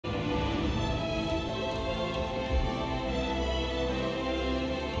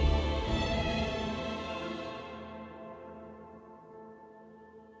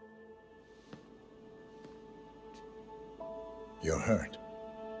You're hurt.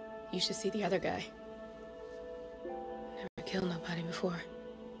 You should see the other guy. Never killed nobody before.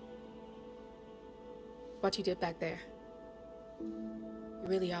 What you did back there. You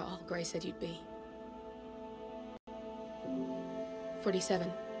really are all Gray said you'd be.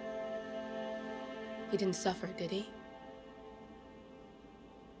 47. He didn't suffer, did he?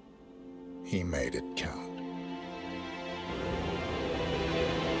 He made it count.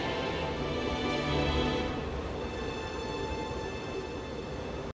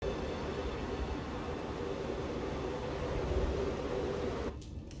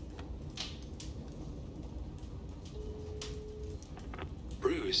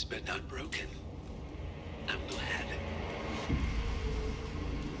 Bruised but not broken. I'm glad.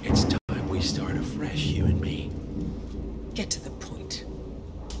 It's time we start afresh, you and me. Get to the point.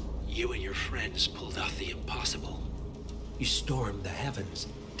 You and your friends pulled off the impossible. You stormed the heavens,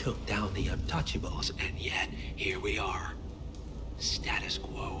 took down the untouchables, and yet here we are. Status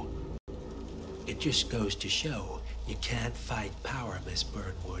quo. It just goes to show you can't fight power, Miss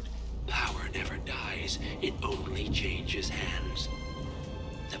Burnwood. Power never dies, it only changes hands.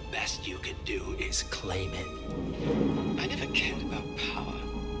 The best you can do is claim it. I never cared about power.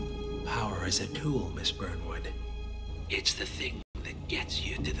 Power is a tool, Miss Burnwood. It's the thing that gets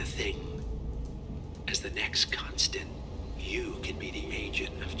you to the thing. As the next constant, you can be the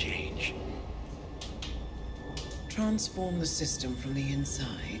agent of change. Transform the system from the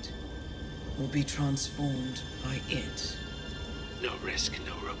inside, or be transformed by it. No risk,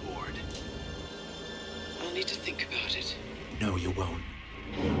 no reward. I'll need to think about it. No, you won't.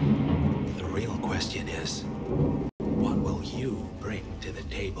 The real question is, what will you bring to the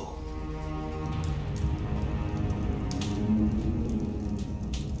table?